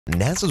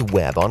NASA's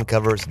Webb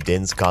uncovers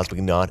dense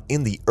cosmic knot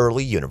in the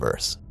early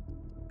universe.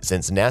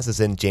 Since NASA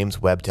sent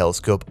James Webb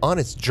Telescope on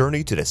its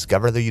journey to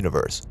discover the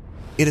universe,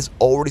 it has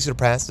already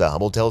surpassed the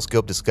Hubble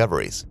telescope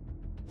discoveries.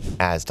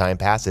 As time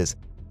passes,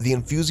 the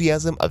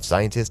enthusiasm of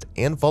scientists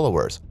and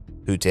followers,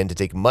 who tend to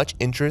take much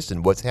interest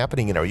in what's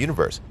happening in our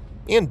universe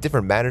and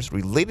different matters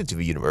related to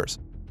the universe,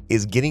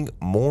 is getting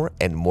more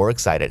and more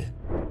excited.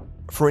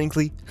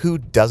 Frankly, who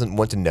doesn't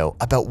want to know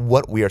about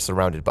what we are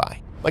surrounded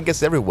by? I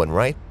guess everyone,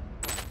 right?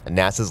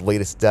 NASA's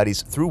latest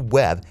studies through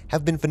Webb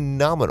have been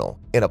phenomenal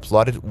and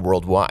applauded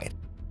worldwide.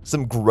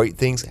 Some great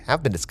things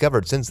have been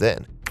discovered since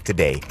then.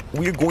 Today,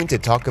 we are going to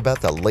talk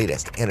about the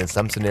latest and in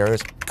some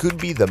scenarios could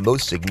be the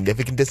most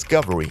significant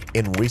discovery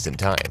in recent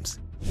times.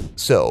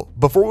 So,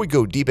 before we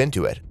go deep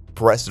into it,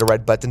 press the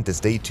red button to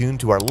stay tuned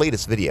to our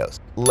latest videos.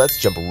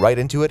 Let's jump right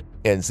into it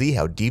and see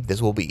how deep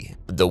this will be.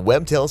 The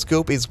Webb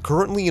telescope is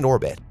currently in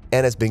orbit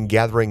and has been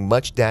gathering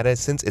much data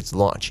since its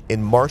launch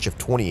in March of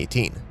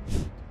 2018.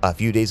 A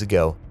few days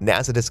ago,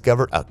 NASA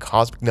discovered a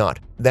cosmic knot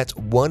that's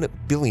 1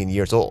 billion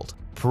years old.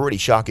 Pretty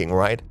shocking,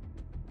 right?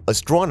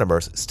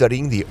 Astronomers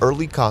studying the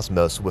early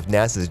cosmos with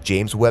NASA's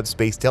James Webb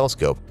Space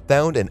Telescope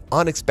found an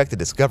unexpected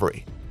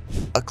discovery: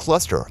 a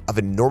cluster of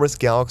enormous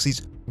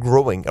galaxies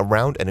growing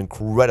around an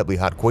incredibly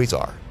hot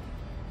quasar.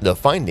 The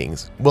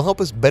findings will help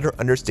us better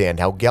understand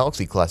how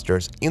galaxy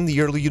clusters in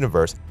the early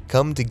universe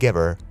come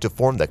together to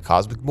form the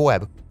cosmic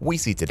web we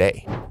see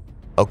today.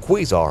 A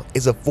quasar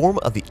is a form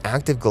of the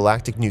active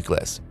galactic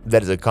nucleus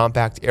that is a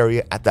compact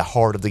area at the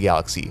heart of the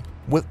galaxy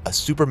with a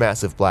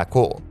supermassive black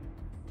hole.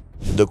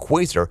 The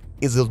quasar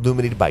is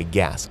illuminated by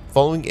gas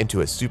falling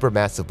into a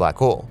supermassive black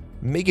hole,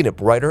 making it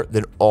brighter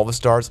than all the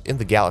stars in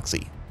the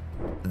galaxy.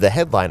 The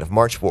headline of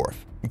March 4th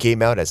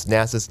came out as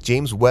NASA's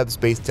James Webb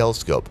Space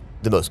Telescope,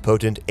 the most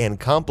potent and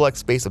complex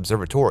space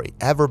observatory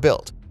ever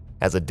built,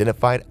 has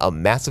identified a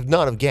massive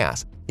knot of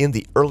gas in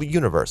the early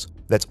universe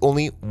that's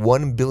only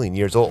 1 billion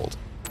years old.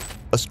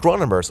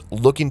 Astronomers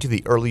looking to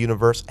the early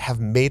universe have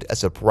made a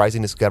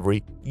surprising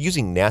discovery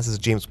using NASA's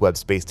James Webb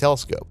Space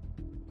Telescope.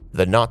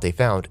 The knot they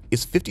found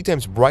is 50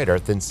 times brighter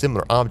than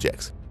similar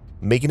objects,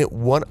 making it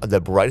one of the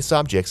brightest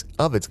objects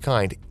of its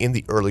kind in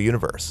the early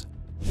universe.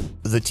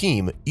 The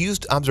team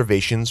used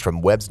observations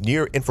from Webb's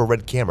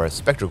near-infrared camera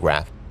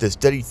spectrograph to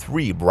study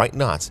 3 bright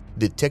knots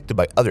detected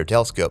by other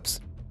telescopes.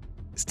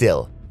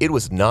 Still, it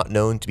was not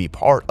known to be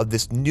part of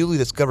this newly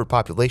discovered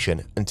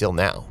population until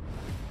now.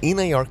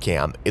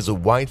 NIR-CAM is a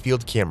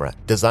wide-field camera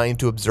designed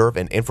to observe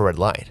an infrared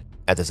light.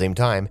 At the same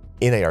time,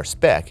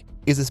 NIR-SPEC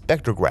is a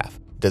spectrograph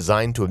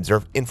designed to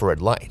observe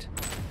infrared light.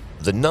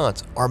 The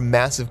knots are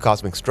massive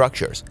cosmic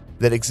structures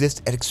that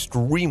exist at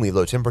extremely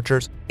low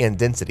temperatures and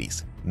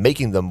densities,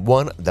 making them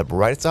one of the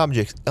brightest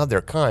objects of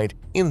their kind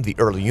in the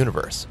early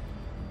universe.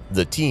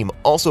 The team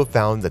also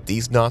found that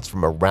these knots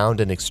from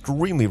around an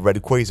extremely red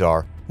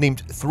quasar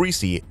named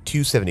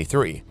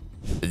 3C273.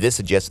 This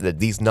suggests that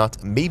these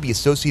knots may be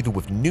associated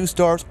with new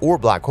stars or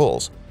black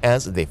holes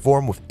as they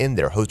form within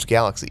their host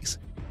galaxies.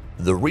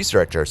 The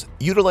researchers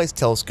utilized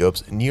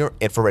telescopes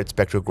near-infrared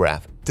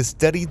spectrograph to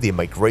study the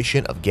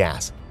migration of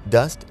gas,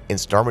 dust, and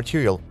star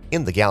material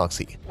in the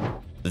galaxy.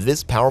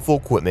 This powerful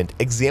equipment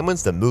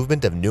examines the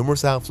movement of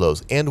numerous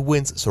outflows and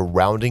winds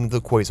surrounding the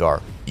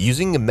quasar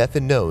using a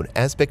method known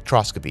as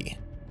spectroscopy.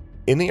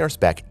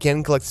 NIR-SPEC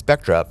can collect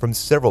spectra from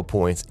several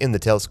points in the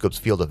telescope's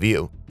field of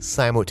view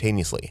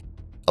simultaneously,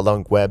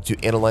 allowing Webb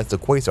to analyze the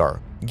quasar,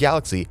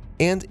 galaxy,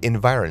 and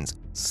environs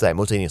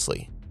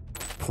simultaneously.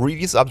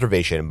 Previous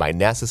observation by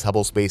NASA's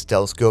Hubble Space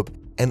Telescope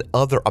and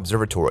other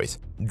observatories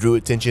drew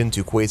attention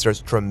to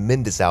quasar's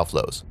tremendous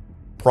outflows,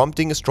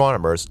 prompting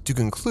astronomers to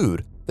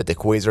conclude that the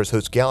quasar's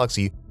host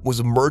galaxy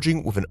was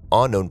merging with an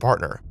unknown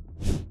partner.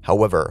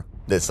 However,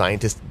 the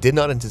scientists did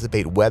not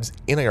anticipate Webb's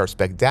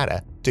NIR-SPEC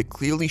data to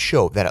clearly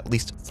show that at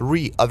least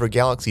 3 other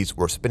galaxies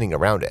were spinning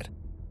around it.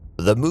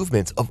 The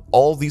movements of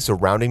all the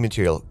surrounding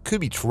material could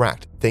be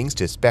tracked thanks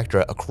to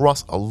spectra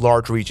across a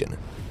large region,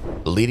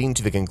 leading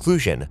to the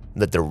conclusion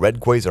that the red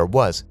quasar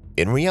was,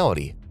 in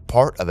reality,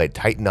 part of a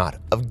tight knot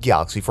of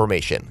galaxy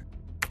formation.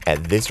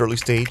 At this early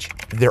stage,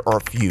 there are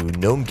few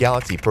known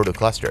galaxy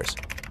protoclusters.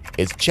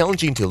 It's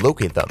challenging to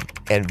locate them,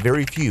 and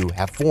very few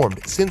have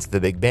formed since the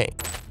Big Bang,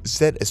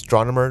 said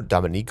astronomer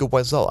Dominika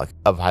Wajclak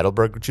of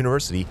Heidelberg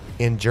University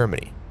in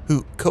Germany,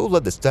 who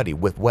co-led the study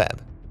with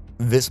Webb.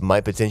 This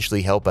might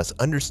potentially help us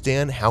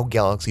understand how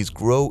galaxies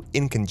grow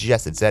in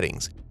congested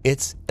settings.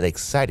 It's an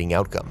exciting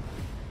outcome.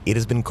 It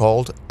has been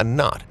called a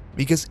knot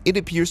because it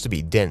appears to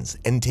be dense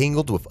and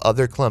tangled with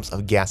other clumps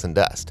of gas and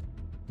dust.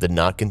 The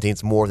knot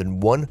contains more than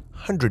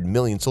 100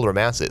 million solar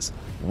masses,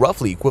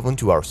 roughly equivalent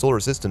to our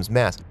solar system's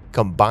mass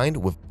combined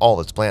with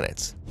all its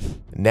planets.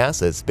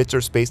 NASA's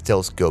Spitzer Space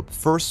Telescope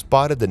first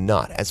spotted the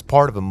knot as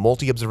part of a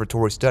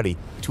multi-observatory study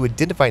to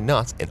identify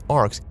knots and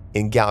arcs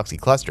in galaxy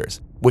clusters,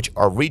 which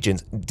are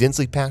regions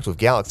densely packed with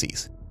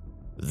galaxies.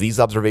 These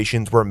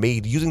observations were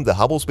made using the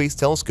Hubble Space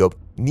Telescope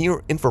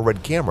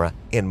near-infrared camera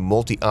and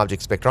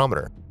multi-object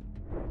spectrometer.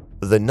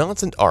 The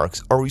knots and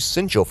arcs are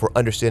essential for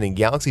understanding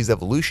galaxies'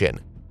 evolution.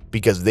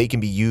 because they can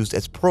be used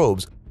as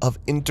probes of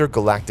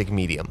intergalactic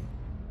medium.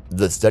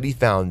 The study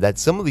found that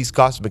some of these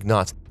cosmic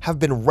knots have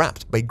been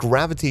wrapped by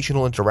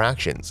gravitational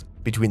interactions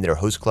between their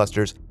host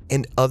clusters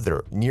and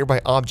other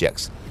nearby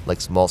objects like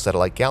small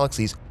satellite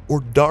galaxies or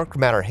dark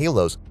matter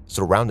halos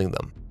surrounding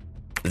them.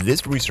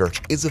 This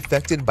research is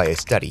affected by a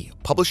study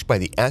published by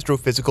the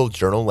Astrophysical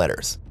Journal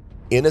Letters.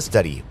 In a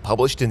study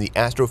published in the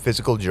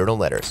Astrophysical Journal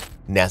Letters,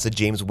 NASA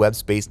James Webb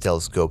Space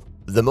Telescope,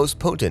 the most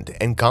potent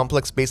and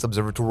complex space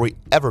observatory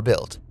ever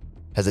built,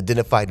 has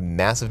identified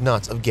massive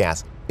knots of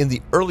gas in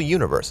the early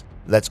universe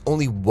that's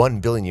only 1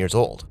 billion years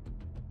old.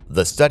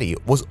 The study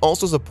was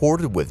also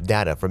supported with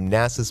data from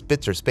NASA's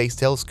Spitzer Space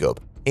Telescope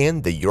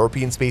and the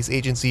European Space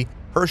Agency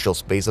Herschel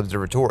Space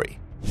Observatory,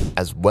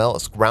 as well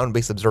as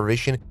ground-based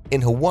observation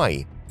in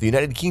Hawaii, the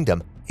United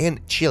Kingdom,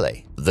 and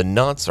Chile. The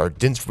knots are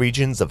dense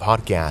regions of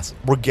hot gas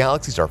where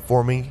galaxies are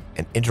forming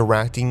and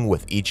interacting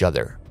with each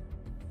other.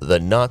 The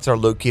knots are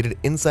located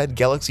inside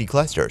galaxy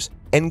clusters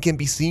and can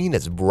be seen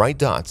as bright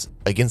dots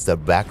against the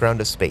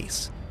background of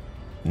space.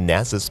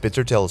 NASA's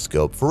Spitzer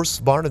telescope first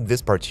spotted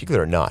this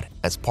particular knot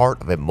as part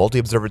of a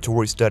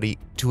multi-observatory study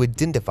to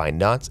identify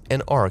knots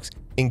and arcs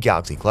in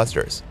galaxy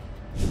clusters.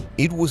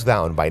 It was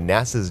found by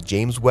NASA's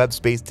James Webb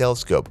Space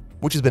Telescope,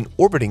 which has been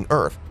orbiting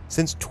Earth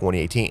since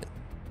 2018.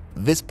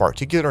 This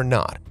particular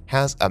knot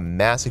has a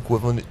mass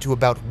equivalent to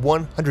about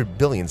 100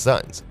 billion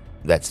suns.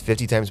 That's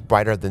 50 times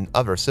brighter than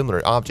other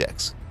similar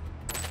objects.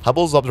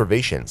 Hubble's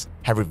observations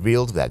have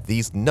revealed that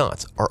these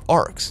knots are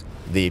arcs.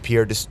 They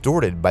appear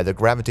distorted by the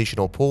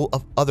gravitational pull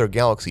of other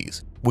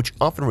galaxies, which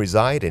often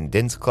reside in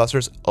dense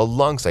clusters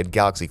alongside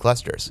galaxy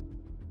clusters.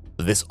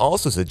 This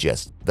also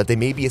suggests that they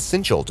may be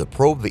essential to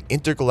probe the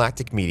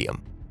intergalactic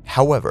medium.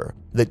 However,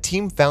 the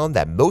team found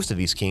that most of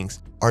these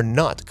kinks are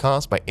not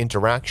caused by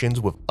interactions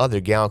with other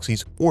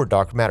galaxies or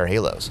dark matter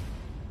halos.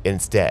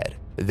 Instead,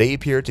 they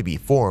appear to be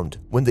formed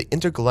when the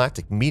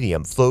intergalactic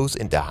medium flows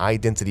into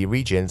high-density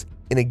regions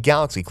in a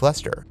galaxy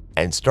cluster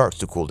and starts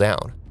to cool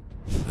down.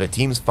 The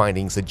team's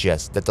findings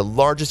suggest that the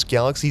largest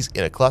galaxies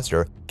in a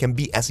cluster can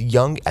be as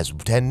young as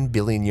 10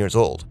 billion years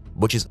old,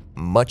 which is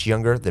much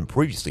younger than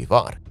previously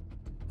thought.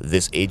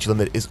 This age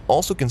limit is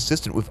also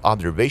consistent with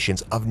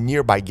observations of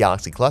nearby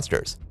galaxy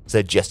clusters,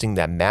 suggesting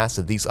that mass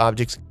of these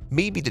objects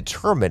may be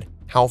determined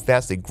how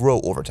fast they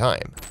grow over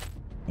time.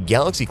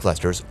 Galaxy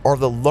clusters are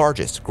the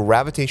largest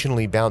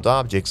gravitationally bound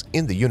objects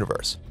in the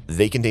universe.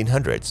 They contain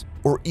hundreds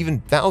or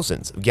even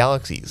thousands of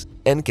galaxies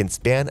and can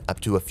span up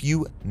to a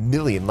few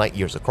million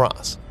light-years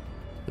across.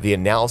 The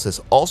analysis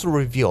also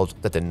revealed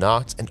that the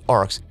knots and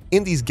arcs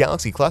in these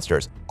galaxy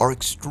clusters are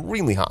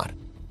extremely hot,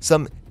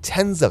 some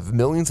tens of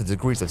millions of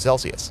degrees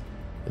Celsius.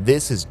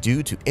 This is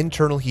due to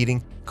internal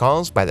heating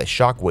caused by the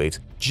shock waves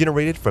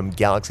generated from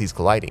galaxies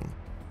colliding.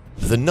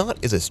 The knot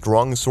is a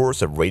strong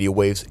source of radio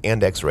waves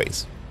and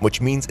X-rays,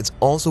 which means it's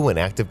also an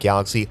active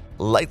galaxy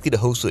likely to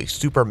host a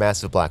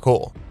supermassive black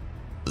hole.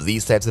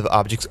 These types of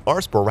objects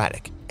are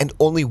sporadic, and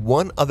only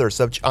one other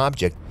such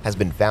object has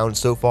been found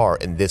so far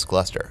in this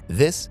cluster.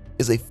 This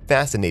is a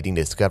fascinating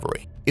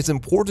discovery. It's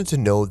important to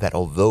know that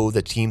although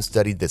the team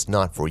studied this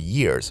knot for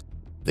years,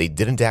 they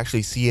didn't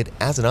actually see it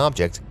as an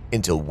object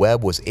until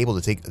Webb was able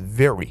to take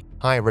very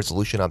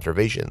high-resolution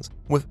observations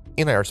with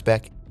NIR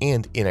spec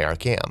and NIR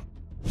cam.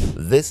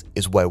 This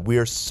is why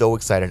we're so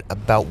excited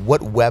about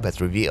what Webb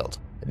has revealed.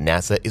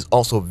 NASA is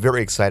also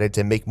very excited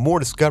to make more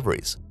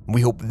discoveries.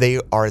 We hope they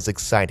are as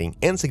exciting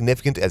and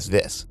significant as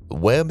this.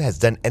 Webb has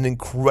done an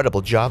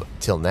incredible job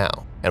till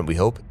now, and we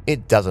hope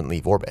it doesn't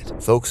leave orbit.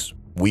 Folks,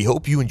 we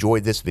hope you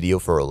enjoyed this video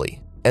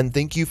thoroughly, and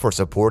thank you for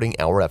supporting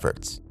our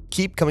efforts.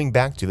 Keep coming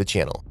back to the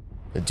channel.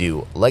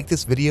 Do like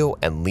this video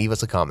and leave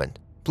us a comment.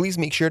 Please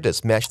make sure to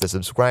smash the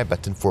subscribe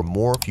button for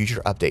more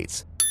future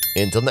updates.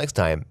 Until next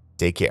time,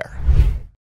 take care.